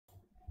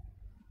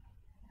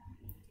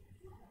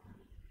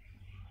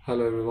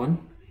Hello everyone.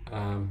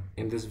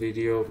 In this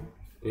video,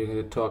 we're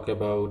going to talk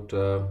about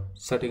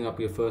setting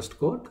up your first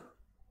code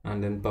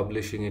and then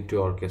publishing it to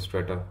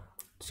orchestrator.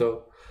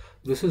 So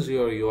this is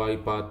your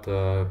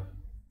UiPath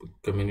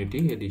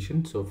community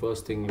edition. So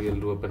first thing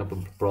we'll open up a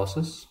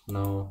process.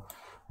 Now,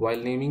 while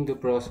naming the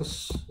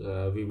process,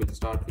 we will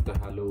start with the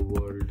Hello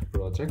World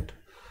project.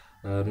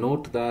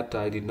 Note that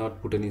I did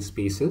not put any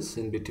spaces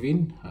in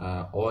between.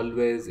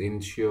 Always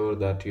ensure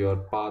that your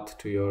path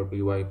to your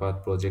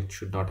UiPath project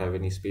should not have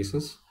any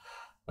spaces.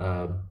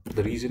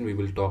 The reason we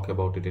will talk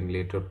about it in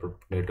later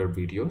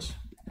videos.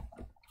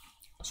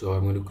 So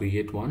I'm going to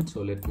create one.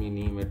 So let me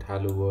name it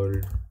Hello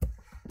World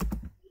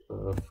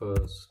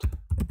first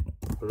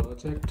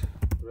project,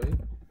 right?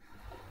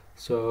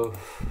 So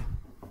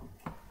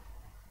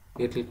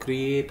it will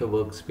create a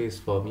workspace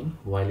for me.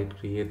 While it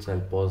creates,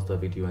 I'll pause the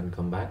video and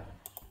come back.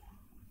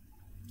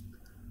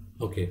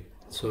 Okay,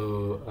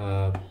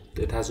 so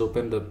it has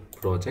opened the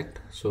project.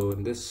 So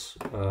in this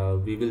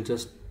we will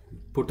just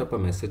put up a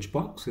message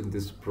box in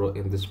this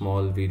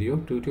small video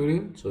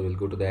tutorial. So we'll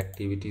go to the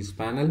activities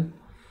panel,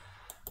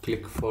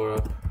 click for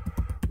a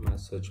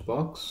message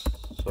box.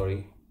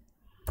 So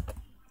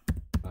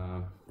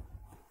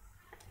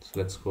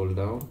let's scroll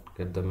down,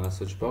 get the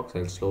message box.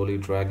 I'll slowly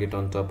drag it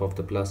on top of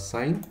the plus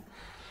sign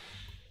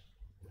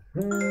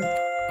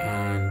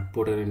and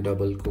put it in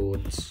double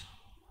quotes,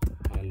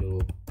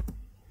 hello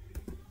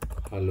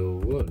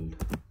world.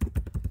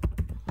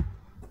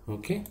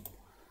 Okay,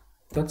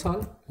 that's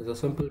all. It's a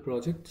simple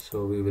project.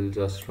 So we will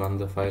just run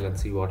the file and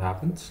see what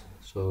happens.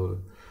 So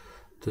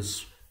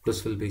this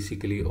will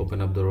basically open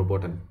up the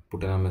robot and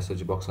put in a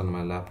message box on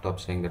my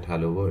laptop saying that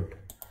hello world.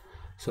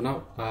 So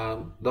now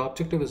the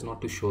objective is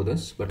not to show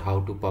this, but how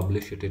to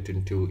publish it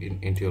into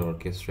your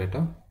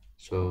orchestrator.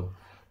 So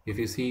if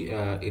you see,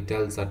 it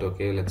tells that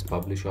okay, let's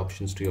publish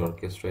options to your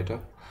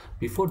orchestrator.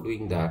 Before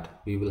doing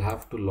that, we will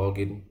have to log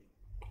in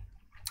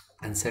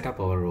and set up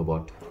our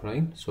robot,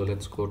 right? So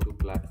let's go to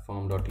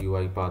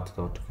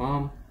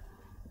platform.uipath.com,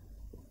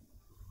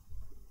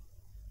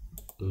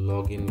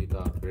 log in with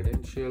our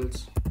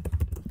credentials.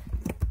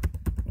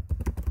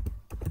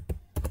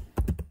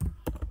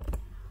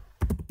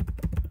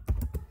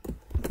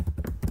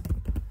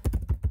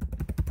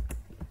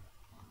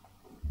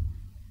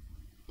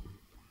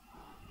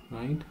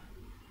 Right,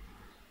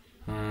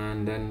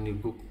 and then you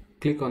go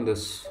click on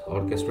this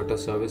orchestrator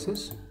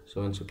services.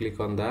 So once you click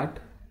on that,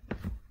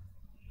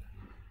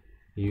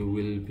 you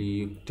will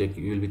be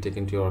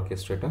taken to your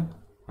orchestrator.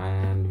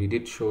 And we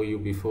did show you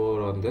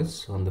before on the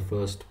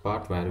first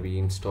part where we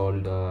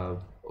installed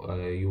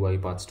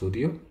UiPath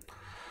Studio.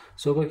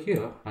 So over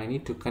here I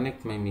need to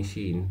connect my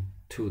machine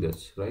to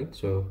this, right?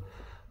 So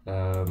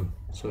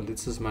so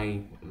this is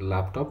my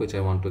laptop which I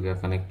want to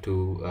connect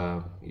to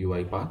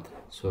UiPath.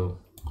 So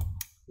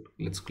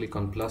let's click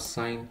on plus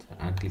sign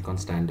and click on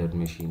standard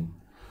machine.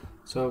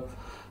 So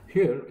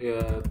here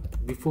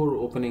before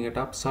opening it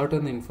up,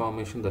 certain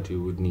information that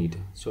you would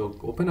need. So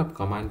open up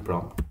command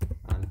prompt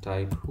and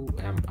type who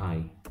am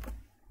I,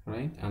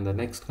 right? And the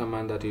next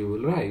command that you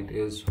will write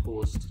is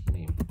host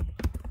name.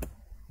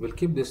 We'll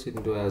keep this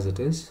into as it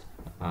is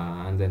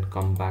and then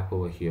come back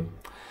over here.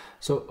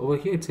 So over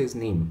here it says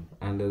name,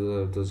 and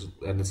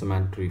it's a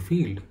mandatory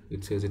field.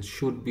 It says it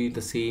should be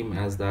the same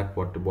as that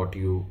what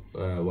your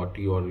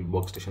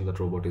workstation that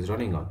robot is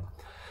running on.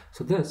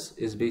 So this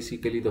is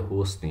basically the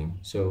host name.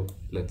 So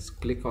let's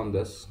click on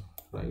this,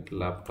 right?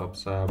 Laptop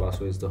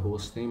Sayabaso is the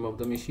host name of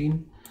the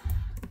machine,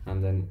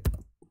 and then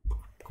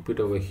put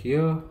it over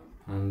here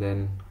and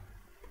then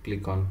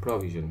click on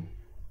provision,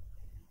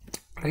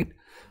 right?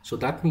 So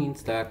that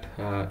means that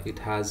it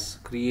has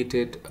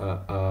created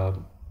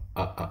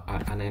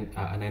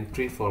an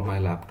entry for my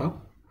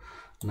laptop.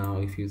 Now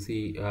if you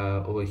see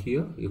over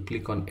here, you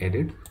click on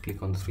edit,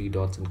 click on the three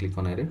dots and click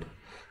on edit.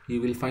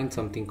 You will find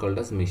something called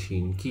as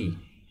machine key.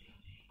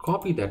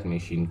 Copy that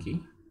machine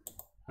key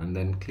and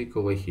then click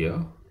over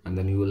here, and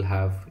then you will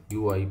have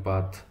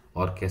UiPath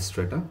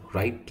orchestrator.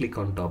 Right click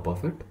on top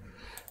of it,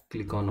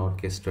 click on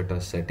orchestrator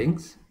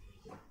settings.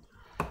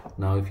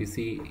 Now if you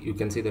see, you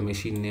can see the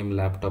machine name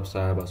laptop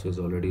Sayabasu is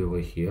already over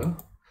here.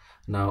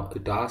 Now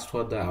it asked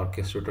for the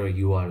orchestrator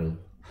URL.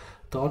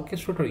 The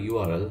orchestrator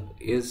URL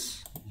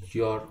is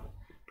your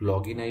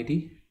login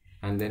ID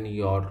and then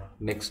your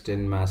next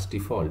in mass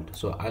default.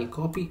 So I'll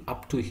copy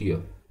up to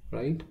here,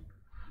 right?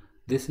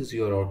 This is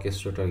your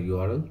orchestrator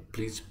URL.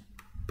 Please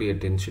pay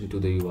attention to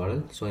the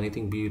URL. So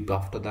anything be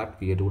after that,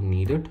 we don't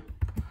need it.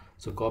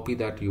 So copy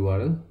that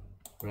URL,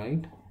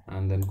 right?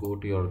 And then go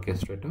to your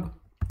orchestrator,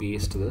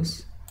 paste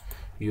this.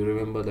 You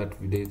remember that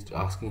they're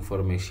asking for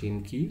a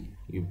machine key.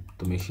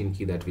 The machine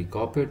key that we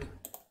copied,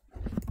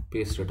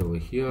 paste it over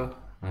here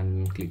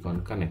and click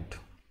on connect.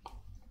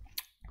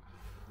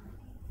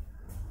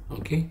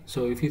 Okay,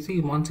 so if you see,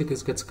 once it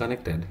gets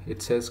connected,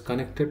 it says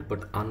connected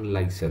but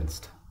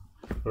unlicensed,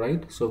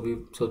 right? So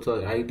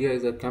the idea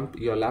is that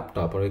your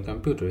laptop or your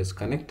computer is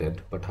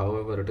connected, but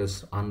however it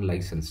is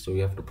unlicensed. So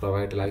you have to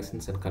provide a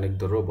license and connect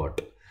the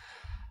robot.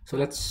 So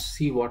let's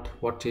see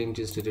what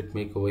changes did it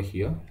make over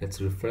here.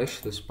 Let's refresh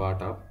this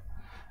part up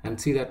and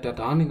see that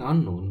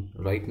unknown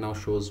right now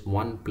shows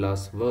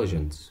 1+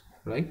 versions,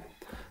 right?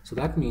 So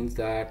that means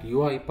that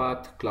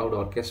UiPath Cloud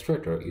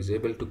Orchestrator is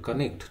able to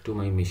connect to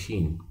my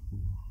machine.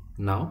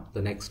 Now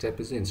the next step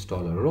is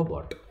install a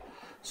robot.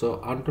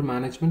 So under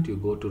management, you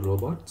go to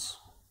robots,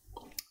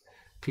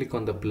 click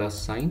on the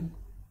plus sign.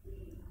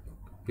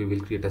 We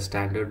will create a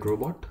standard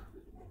robot,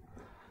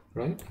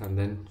 right? And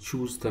then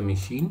choose the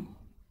machine,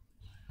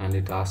 and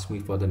it asks me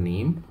for the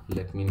name.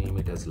 Let me name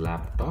it as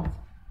laptop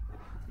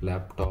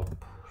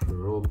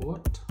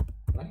robot,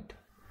 right?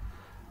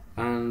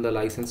 And the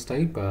license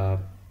type,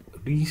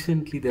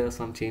 recently there are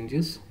some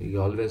changes.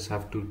 You always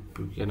have to,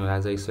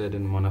 as I said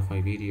in one of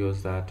my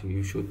videos, that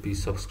you should be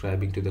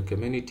subscribing to the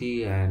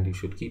community and you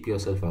should keep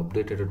yourself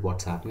updated at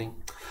what's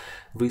happening.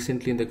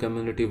 Recently in the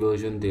community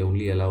version, they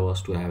only allow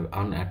us to have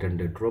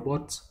unattended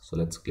robots. So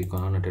let's click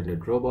on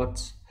unattended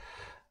robots.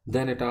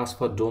 Then it asks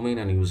for domain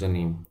and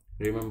username.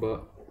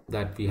 Remember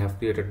that we have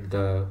created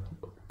the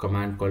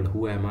command called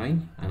who am I,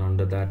 and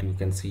under that you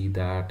can see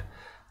that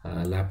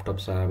laptop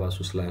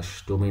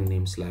 / domain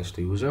name /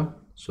 the user.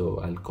 So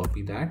I'll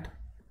copy that,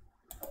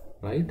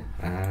 right,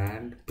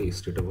 and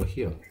paste it over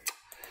here.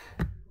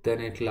 Then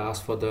it will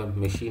ask for the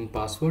machine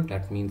password.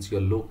 That means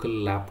your local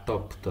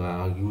laptop,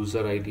 the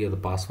user ID or the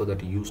password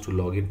that you use to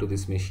log into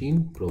this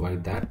machine.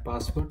 Provide that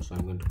password. So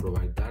I'm going to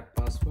provide that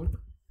password,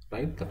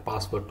 right, the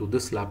password to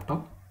this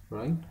laptop,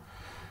 right,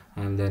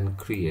 and then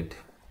create,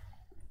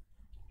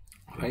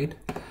 right.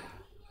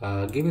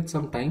 Give it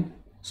some time.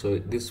 So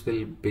this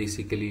will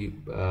basically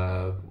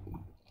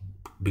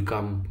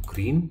become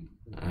green,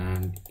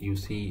 and you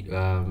see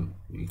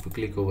if you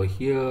click over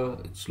here,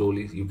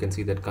 slowly you can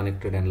see that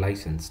connected and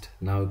licensed.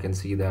 Now you can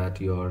see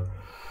that your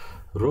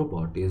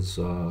robot is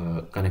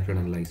connected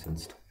and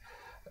licensed.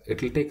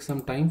 It will take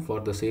some time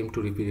for the same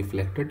to be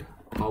reflected.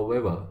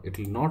 However, it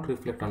will not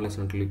reflect unless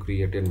until you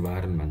create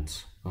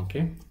environments.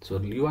 Okay, so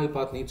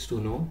UiPath needs to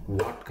know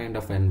what kind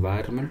of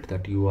environment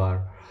that you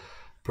are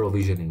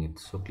provisioning it.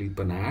 So click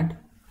on add.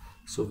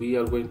 So we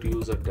are going to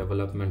use a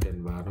development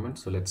environment.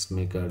 So let's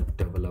make a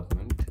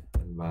development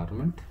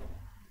environment,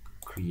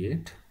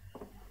 create,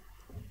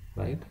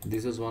 right.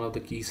 This is one of the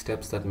key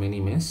steps that many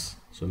miss.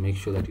 So make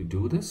sure that you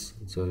do this.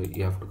 So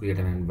you have to create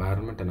an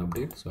environment and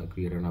update. So I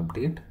create an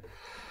update.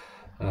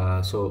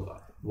 So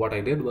what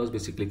I did was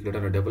basically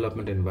created a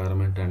development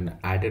environment and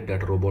added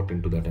that robot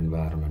into that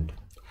environment.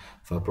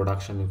 For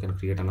production, you can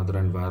create another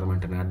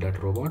environment and add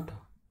that robot.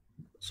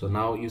 So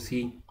now you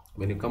see,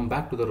 when you come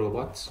back to the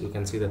robots, you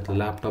can see that the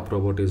laptop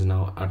robot is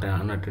now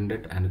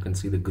unattended, and you can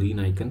see the green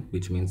icon,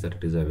 which means that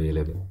it is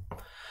available.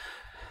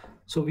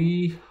 So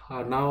we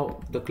are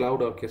now, the cloud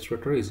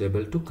orchestrator is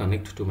able to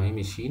connect to my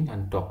machine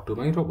and talk to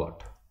my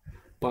robot.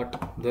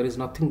 But there is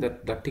nothing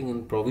that thing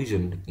in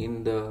provision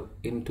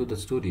into the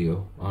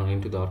studio or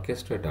into the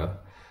orchestrator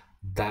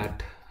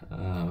that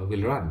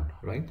will run,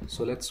 right?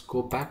 So let's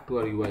go back to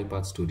our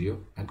UiPath Studio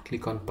and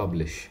click on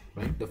publish,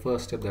 right? The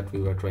first step that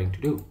we were trying to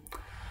do.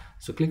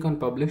 So click on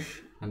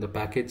publish, and the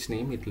package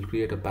name, it will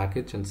create a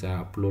package and say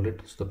upload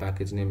it. So the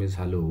package name is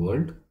hello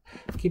world.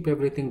 Keep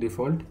everything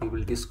default. We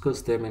will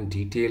discuss them in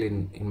detail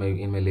in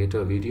my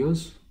later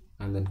videos.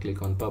 And then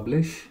click on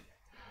publish.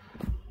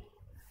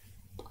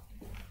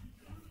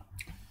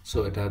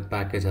 So that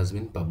package has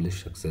been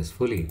published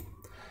successfully.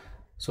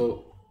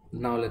 So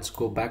now let's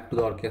go back to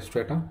the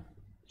orchestrator.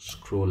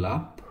 Scroll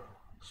up,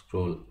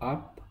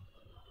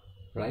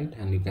 right,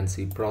 and you can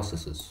see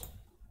processes,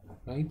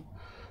 right.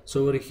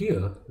 So over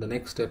here, the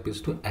next step is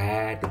to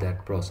add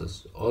that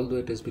process. Although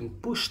it has been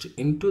pushed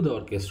into the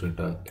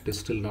orchestrator, it is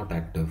still not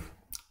active.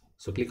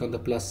 So click on the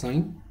plus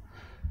sign,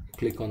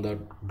 click on the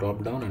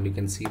drop down, and you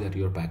can see that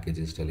your package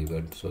is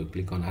delivered. So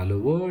click on hello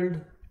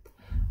world,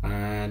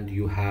 and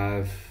you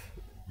have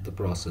the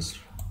process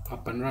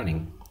up and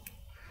running.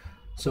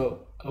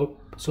 So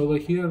over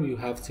here you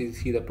have to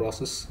see the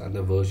process and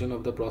the version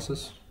of the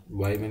process.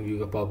 Why, when we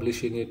were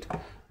publishing it,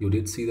 you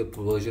did see the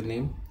version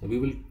name. We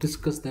will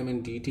discuss them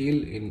in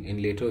detail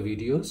in later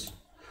videos,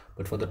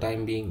 but for the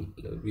time being,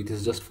 it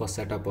is just for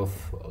setup of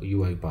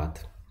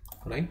UiPath,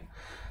 right?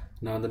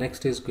 Now the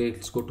next is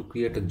let's go to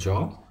create a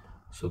job.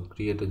 So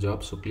create a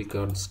job. So click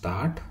on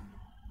start,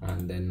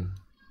 and then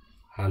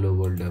hello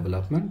world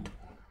development.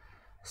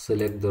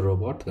 Select the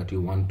robot that you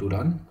want to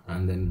run,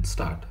 and then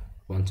start.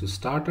 Once you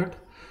started,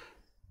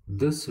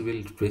 this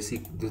will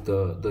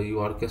the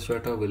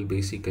orchestrator will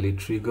basically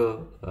trigger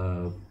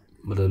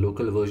the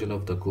local version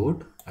of the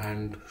code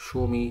and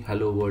show me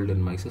hello world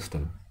in my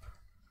system.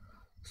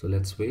 So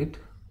let's wait.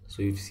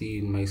 So you see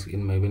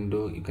in my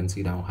window, you can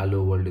see now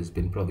hello world has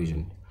been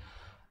provisioned.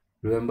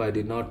 Remember, I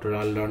did not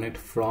run it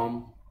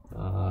from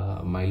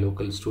my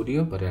local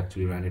studio, but I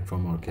actually ran it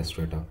from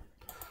orchestrator.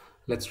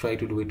 Let's try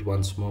to do it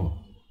once more.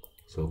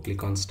 So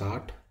click on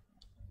start,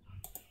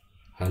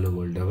 hello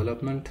world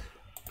development,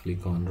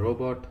 click on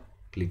robot,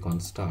 click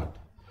on start,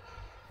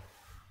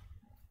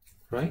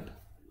 right?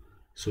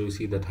 So you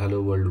see that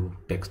hello world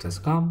text has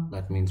come.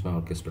 That means my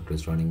orchestrator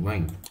is running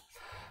fine.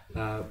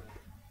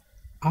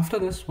 After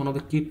this, one of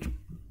the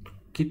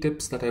key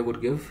tips that I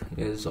would give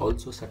is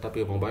also set up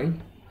your mobile.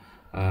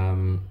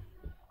 and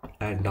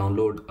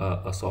download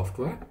a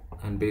software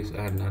and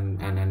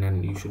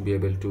and you should be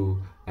able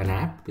to an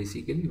app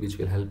basically which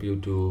will help you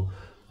to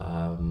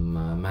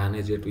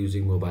manage it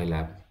using mobile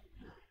app.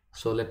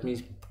 So let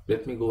me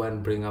go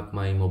and bring up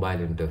my mobile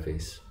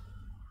interface.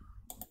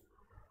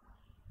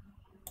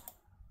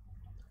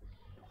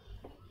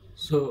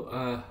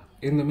 So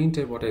in the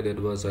meantime, what I did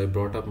was I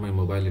brought up my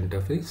mobile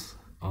interface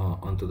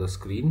onto the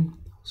screen.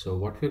 So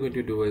what we're going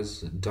to do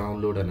is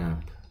download an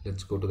app.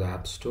 Let's go to the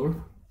App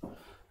Store.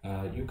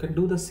 You can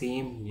do the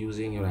same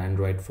using your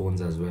Android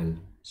phones as well.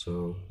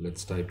 So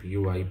let's type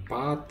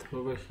UiPath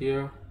over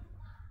here.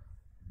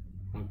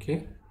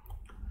 Okay.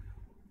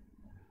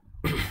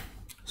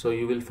 So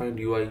you will find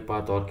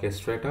UiPath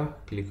Orchestrator.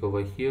 Click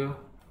over here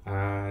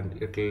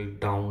and it will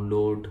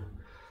download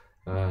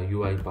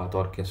UiPath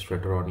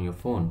Orchestrator on your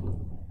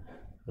phone.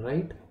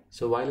 Right.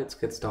 So while it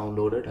gets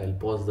downloaded, I'll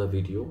pause the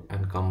video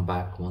and come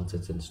back once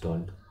it's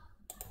installed.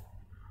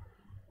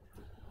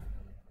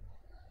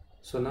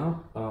 So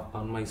now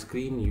on my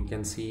screen you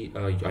can see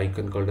an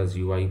icon called as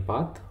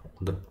UiPath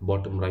on the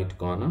bottom right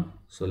corner.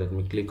 So let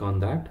me click on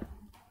that.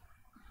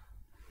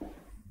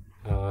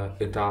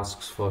 It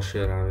asks for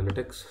share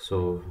analytics,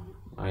 so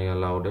I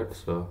allowed it.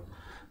 So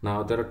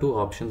now there are two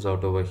options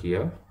out over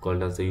here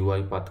called as the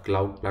UiPath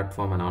Cloud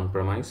Platform and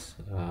on-premise.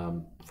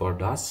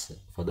 For us,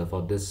 for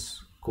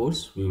this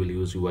course, we will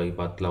use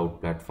UiPath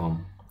Cloud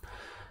Platform.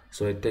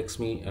 So it takes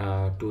me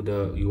to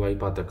the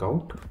UiPath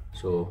account.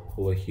 So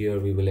over here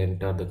we will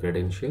enter the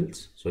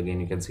credentials. So again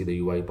you can see the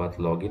UiPath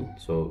login.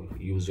 So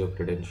use your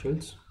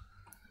credentials.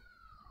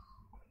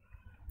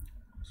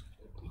 So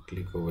let me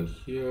click over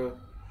here.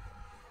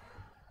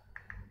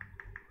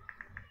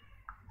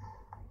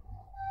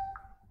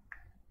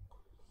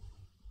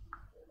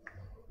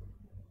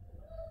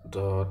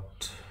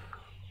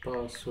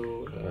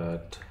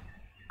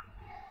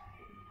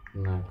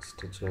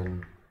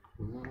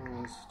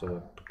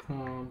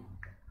 .paso@nextgenmas.com,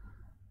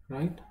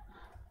 right?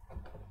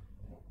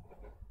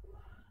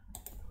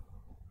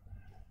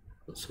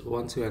 So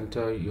once you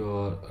enter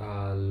your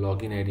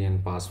login ID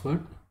and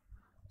password,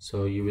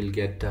 so you will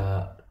get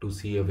to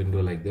see a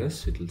window like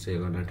this. It will say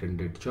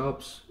unattended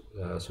jobs.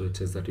 So it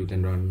says that you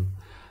can run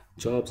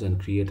jobs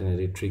and create and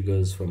edit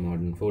triggers from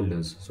modern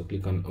folders. So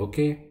click on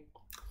OK.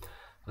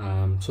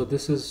 So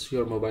this is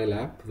your mobile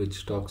app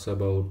which talks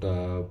about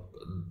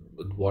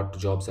what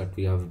jobs that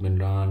we have been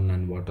run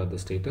and what are the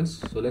status.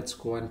 So let's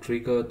go and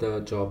trigger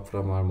the job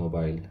from our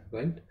mobile,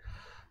 right?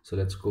 So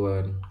let's go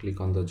and click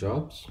on the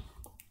jobs,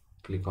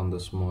 click on the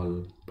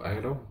small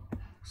arrow,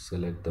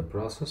 select the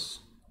process,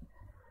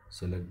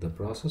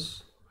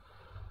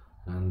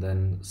 and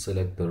then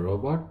select the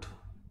robot,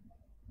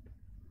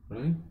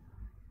 right?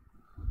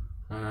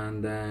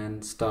 And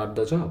then start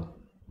the job.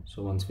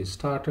 So once we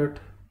start it,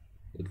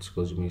 it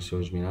shows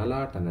me an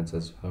alert and it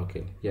says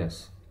okay,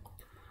 yes.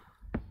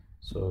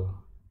 So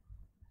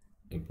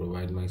I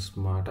provide my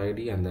smart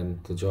ID and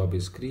then the job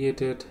is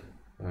created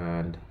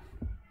and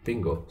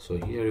bingo. So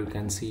here you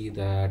can see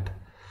that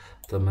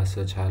the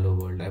message hello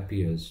world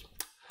appears.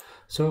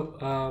 So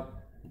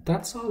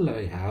that's all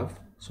I have.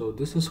 So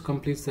this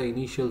completes the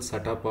initial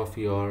setup of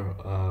your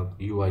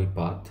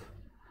UiPath.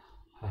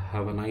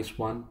 Have a nice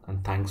one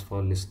and thanks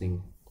for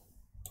listening.